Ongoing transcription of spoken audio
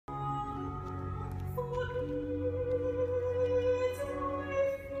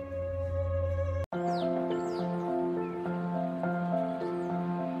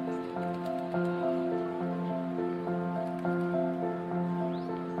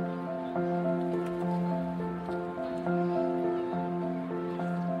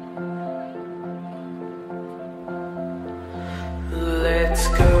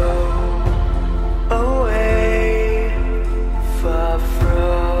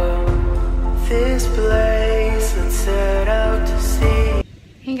this place, let's set out to sea.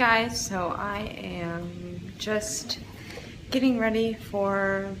 Hey guys, so I am just getting ready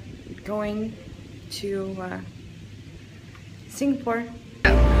for going to Singapore.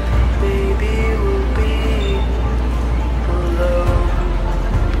 Baby, we'll be alone.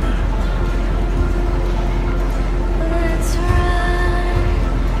 Let's run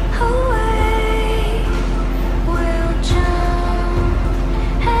away. We'll jump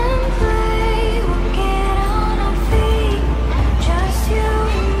and play. We'll get on our feet, just you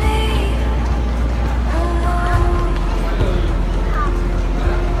and me alone.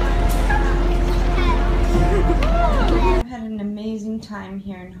 I've had an amazing time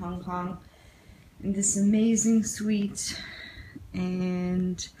here in Hong Kong, in this amazing suite,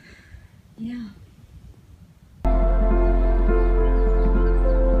 and yeah.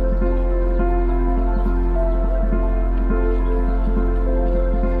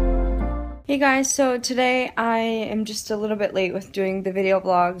 Hey guys, so today I am just a little bit late with doing the video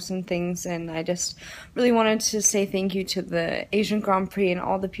vlogs and things, and I just really wanted to say thank you to the Asian Grand Prix and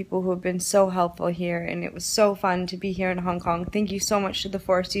all the people who have been so helpful here, and it was so fun to be here in Hong Kong. Thank you so much to the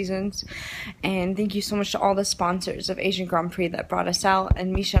Four Seasons, and thank you so much to all the sponsors of Asian Grand Prix that brought us out,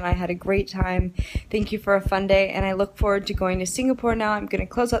 and Misha and I had a great time. Thank you for a fun day, and I look forward to going to Singapore now. I'm going to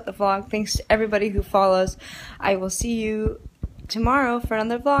close out the vlog. Thanks to everybody who follows. I will see you tomorrow for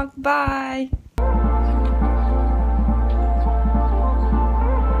another vlog. Bye!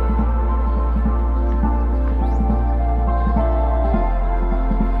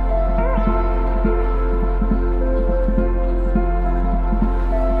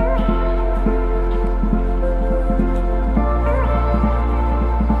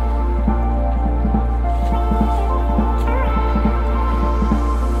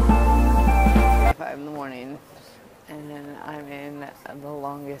 And I'm in the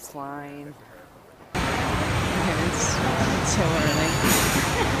longest line. It's so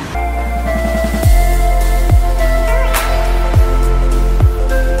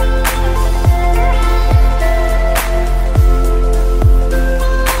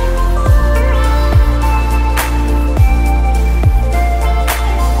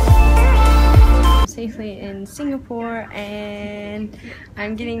safely in Singapore, and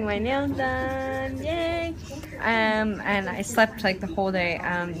I'm getting my nails done. Yay! And I slept like the whole day.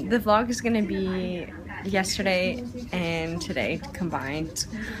 The vlog is gonna be yesterday and today combined.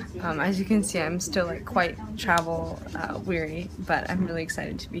 As you can see, I'm still like quite travel weary, but I'm really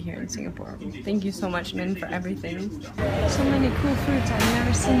excited to be here in Singapore. Thank you so much, Min, for everything. So many cool fruits I've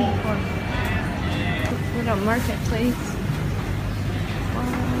never seen before. Food at Marketplace.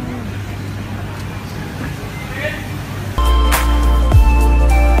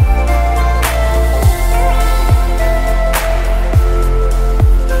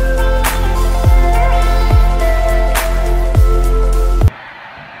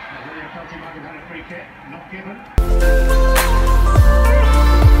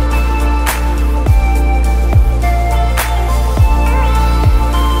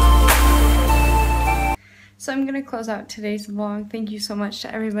 So I'm going to close out today's vlog. Thank you so much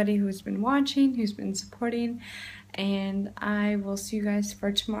to everybody who's been watching, who's been supporting, and I will see you guys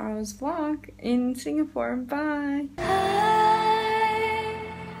for tomorrow's vlog in Singapore. Bye!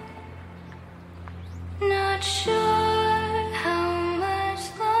 I'm not sure.